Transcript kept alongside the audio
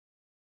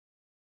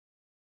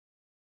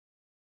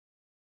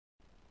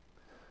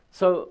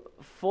So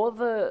for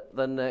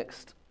the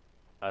next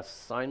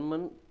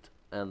assignment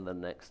and the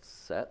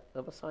next set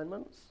of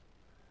assignments,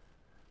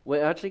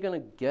 we're actually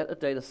going to get a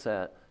data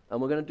set,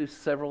 and we're going to do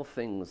several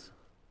things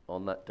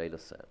on that data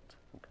set,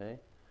 okay?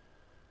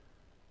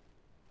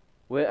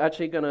 We're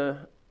actually going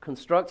to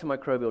construct a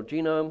microbial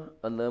genome,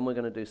 and then we're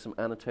going to do some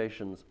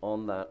annotations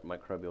on that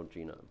microbial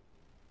genome.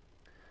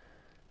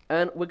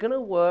 And we're going to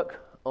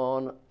work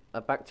on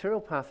a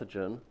bacterial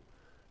pathogen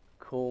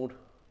called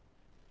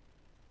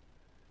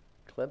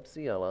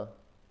Klebsiella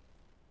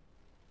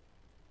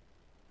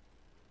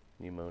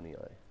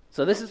Pneumoniae.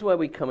 So this is where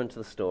we come into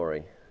the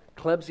story.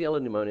 Klebsiella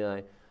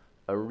Pneumoniae,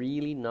 a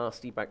really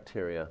nasty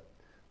bacteria,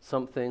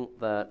 something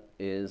that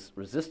is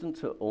resistant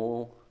to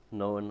all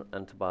known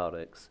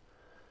antibiotics,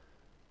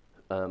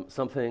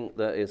 something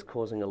that is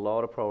causing a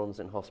lot of problems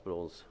in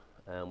hospitals,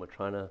 and we're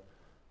trying to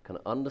kind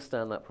of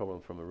understand that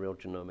problem from a real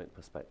genomic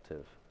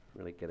perspective,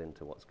 really get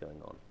into what's going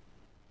on.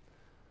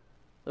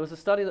 There was a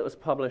study that was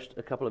published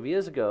a couple of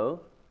years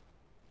ago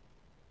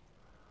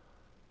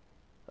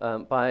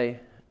by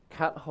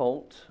Kat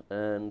Holt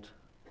and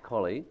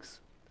colleagues.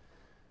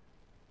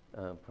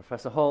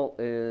 Professor Holt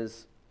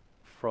is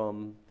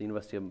from the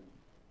University of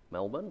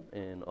Melbourne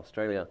in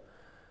Australia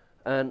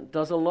and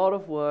does a lot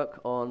of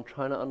work on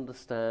trying to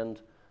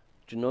understand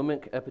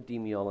genomic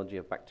epidemiology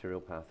of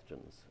bacterial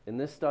pathogens. In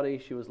this study,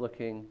 she was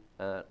looking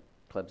at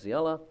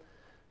Klebsiella.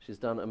 She's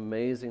done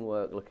amazing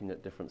work looking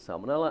at different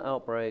salmonella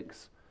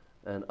outbreaks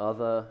and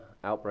other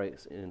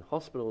outbreaks in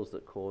hospitals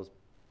that cause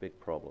big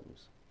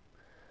problems.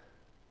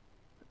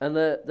 And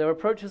their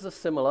approaches are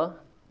similar,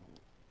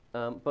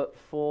 but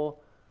for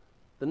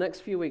the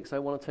next few weeks, I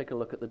want to take a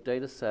look at the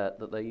data set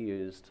that they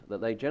used, that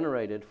they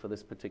generated for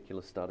this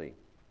particular study.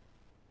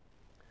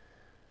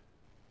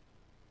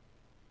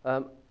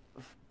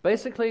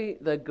 Basically,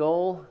 their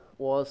goal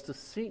was to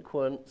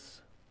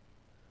sequence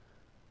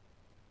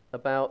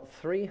about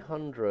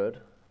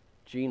 300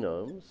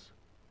 genomes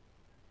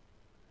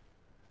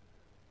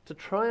to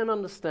try and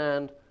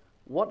understand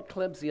what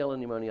Klebsiella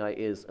pneumoniae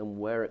is and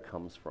where it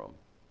comes from.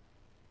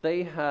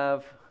 They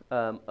have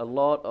a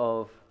lot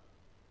of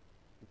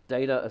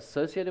data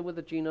associated with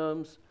the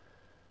genomes,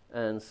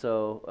 and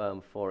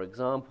so, for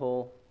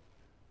example,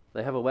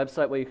 they have a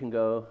website where you can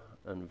go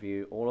and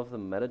view all of the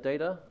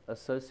metadata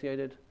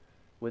associated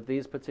with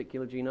these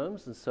particular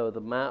genomes, and so the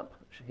map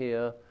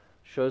here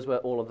shows where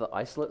all of the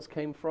isolates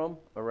came from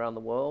around the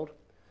world.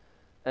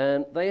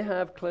 And they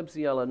have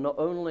Klebsiella not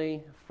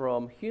only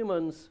from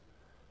humans,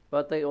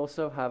 but they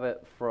also have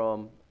it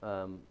from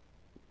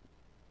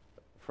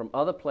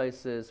other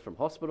places, from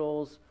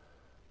hospitals,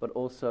 but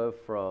also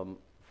from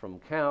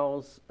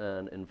cows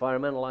and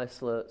environmental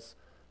isolates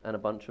and a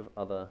bunch of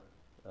other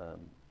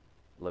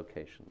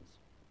locations.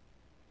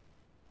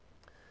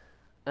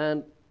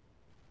 And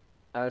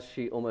as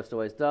she almost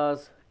always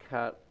does,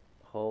 Kat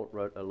Holt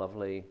wrote a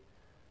lovely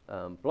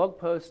blog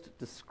post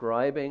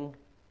describing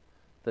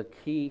the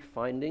key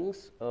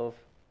findings of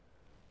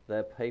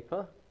their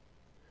paper.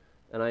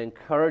 And I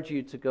encourage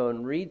you to go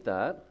and read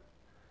that,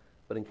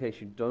 but in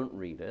case you don't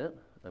read it,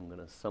 I'm going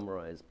to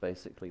summarize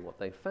basically what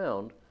they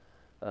found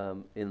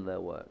in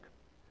their work.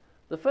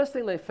 The first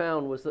thing they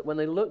found was that when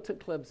they looked at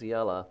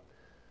Klebsiella,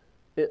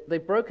 they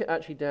broke it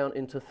actually down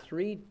into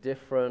 3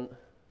 different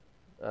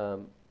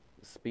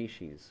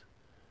species.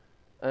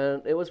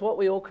 And it was what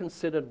we all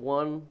considered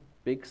one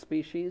big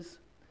species.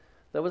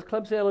 There was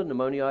Klebsiella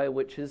pneumoniae,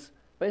 which is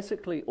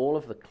basically all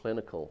of the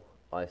clinical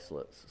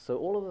isolates, so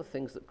all of the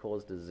things that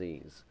cause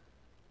disease.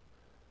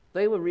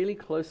 They were really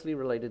closely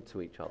related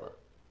to each other.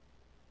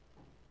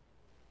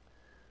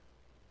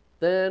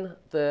 Then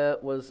there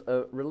was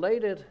a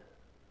related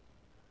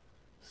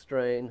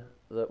strain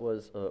that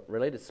was a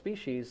related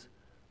species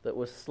that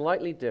was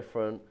slightly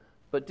different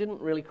but didn't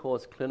really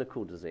cause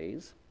clinical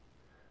disease,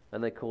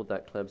 and they called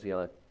that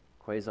Klebsiella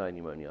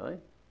pneumoniae.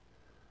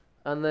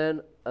 And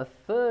then a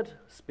third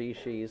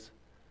species,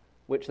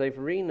 which they've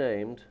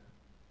renamed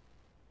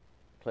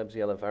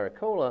Klebsiella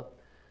varicola,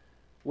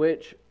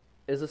 which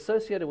is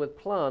associated with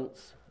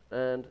plants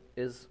and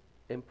is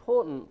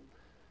important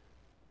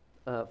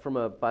from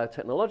a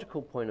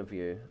biotechnological point of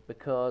view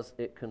because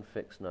it can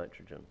fix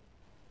nitrogen.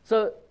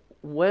 So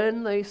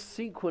when they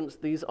sequenced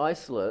these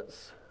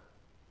isolates,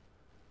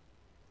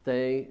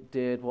 they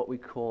did what we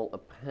call a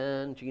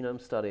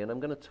pan-genome study, and I'm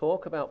going to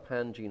talk about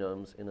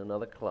pan-genomes in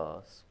another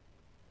class.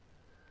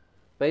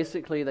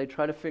 Basically, they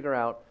try to figure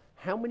out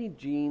how many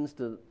genes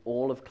do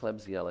all of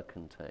Klebsiella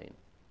contain.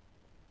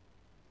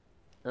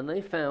 And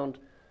they found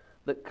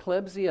that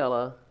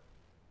Klebsiella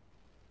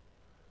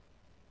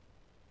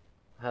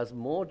has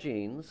more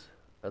genes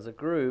as a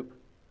group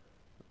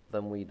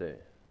than we do.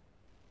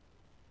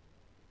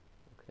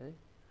 Okay?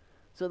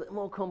 So they're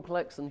more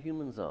complex than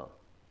humans are.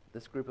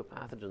 This group of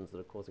pathogens that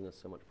are causing us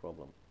so much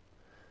problem.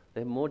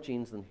 They have more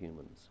genes than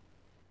humans.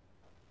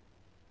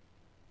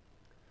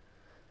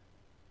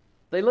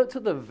 They looked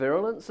at the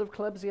virulence of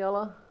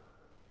Klebsiella,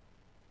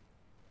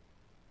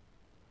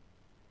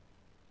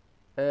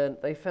 and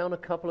they found a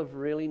couple of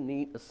really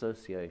neat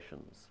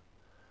associations.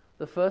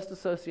 The first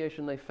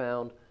association they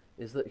found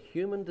is that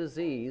human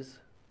disease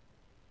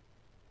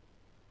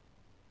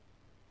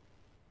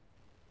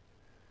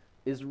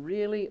is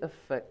really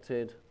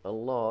affected a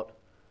lot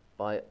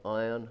by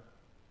iron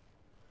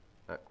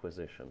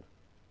acquisition.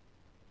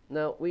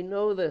 Now, we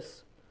know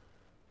this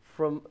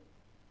from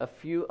a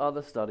few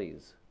other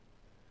studies.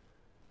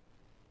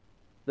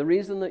 The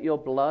reason that your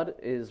blood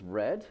is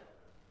red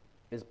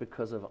is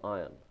because of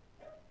iron,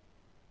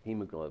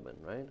 hemoglobin,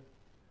 right?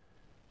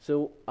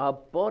 So our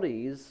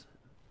bodies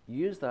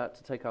use that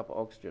to take up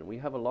oxygen. We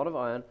have a lot of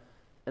iron,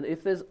 and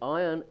if there's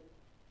iron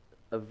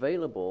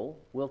available,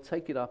 we'll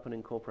take it up and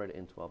incorporate it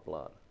into our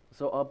blood.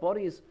 So our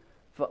bodies,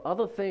 for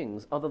other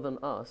things other than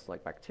us,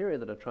 like bacteria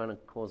that are trying to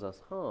cause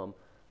us harm,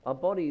 our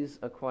bodies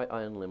are quite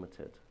iron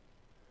limited.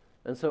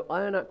 And so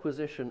iron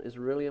acquisition is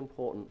really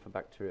important for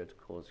bacteria to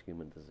cause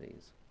human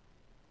disease.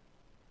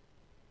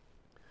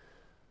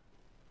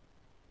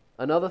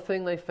 Another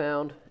thing they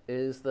found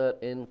is that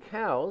in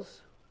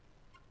cows,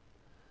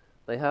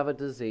 they have a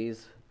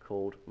disease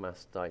called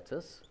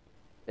mastitis.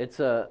 It's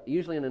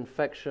usually an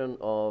infection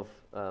of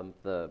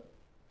the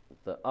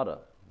udder,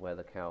 where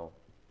the cow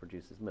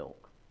produces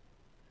milk.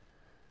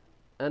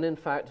 And in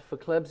fact, for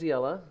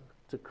Klebsiella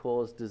to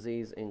cause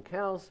disease in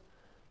cows,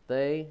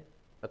 they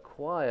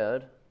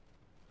acquired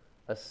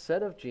a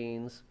set of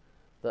genes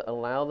that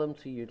allow them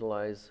to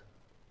utilize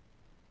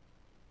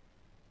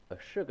a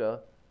sugar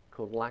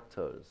called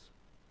lactose.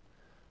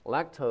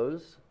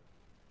 Lactose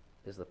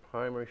is the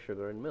primary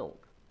sugar in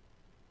milk,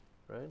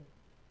 right?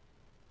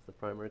 It's the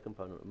primary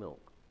component of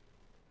milk.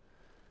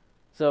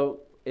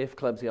 So if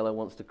Klebsiella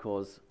wants to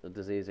cause a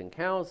disease in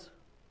cows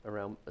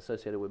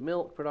associated with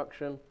milk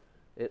production,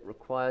 it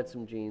required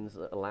some genes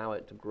that allow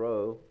it to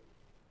grow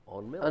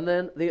on milk. And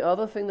then the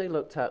other thing they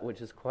looked at,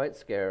 which is quite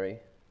scary,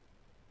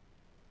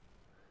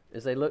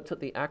 is they looked at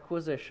the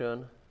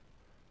acquisition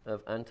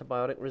of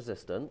antibiotic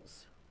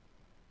resistance,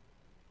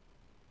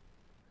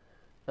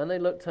 and they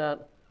looked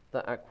at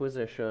the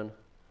acquisition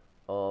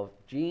of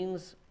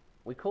genes.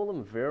 We call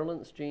them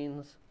virulence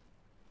genes.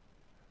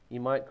 You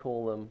might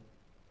call them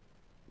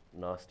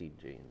nasty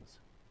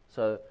genes.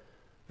 So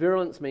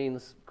virulence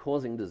means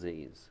causing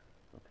disease,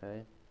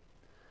 okay?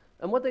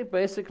 And what they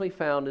basically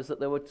found is that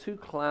there were two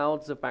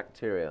clouds of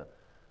bacteria.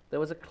 There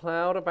was a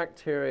cloud of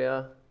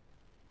bacteria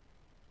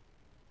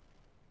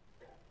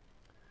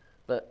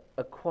that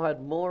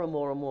acquired more and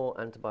more and more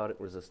antibiotic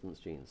resistance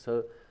genes.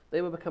 So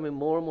they were becoming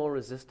more and more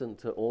resistant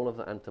to all of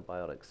the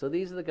antibiotics. So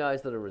these are the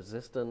guys that are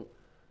resistant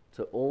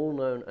to all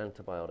known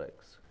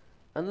antibiotics.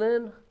 And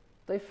then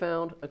they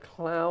found a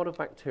cloud of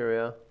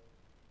bacteria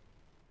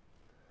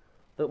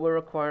that were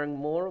acquiring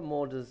more and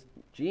more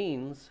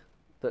genes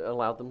that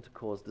allowed them to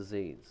cause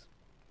disease.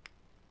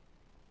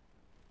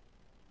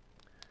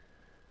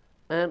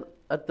 And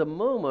at the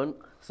moment,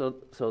 so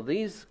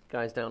these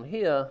guys down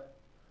here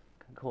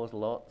can cause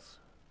lots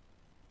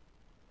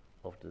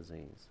of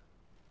disease.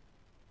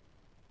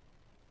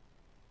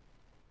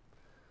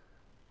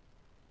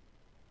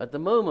 At the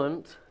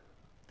moment,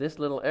 this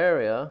little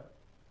area,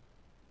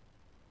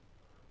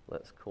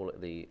 let's call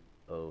it the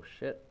oh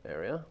shit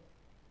area,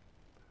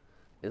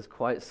 is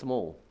quite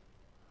small.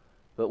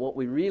 But what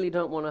we really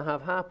don't want to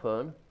have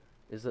happen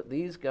is that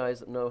these guys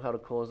that know how to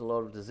cause a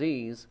lot of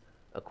disease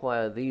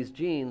acquire these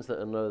genes that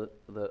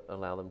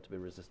allow them to be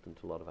resistant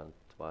to a lot of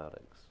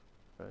antibiotics,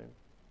 right?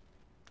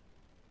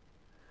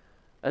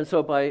 And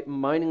so by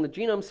mining the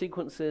genome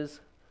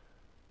sequences,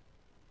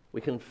 we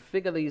can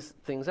figure these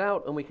things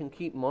out, and we can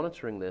keep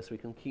monitoring this. We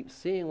can keep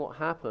seeing what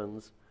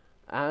happens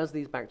as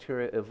these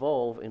bacteria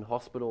evolve in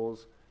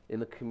hospitals, in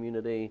the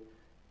community,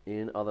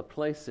 in other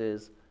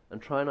places,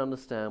 and try and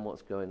understand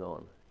what's going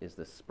on. Is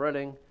this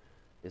spreading?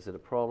 Is it a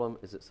problem?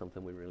 Is it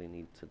something we really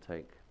need to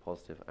take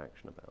positive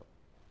action about?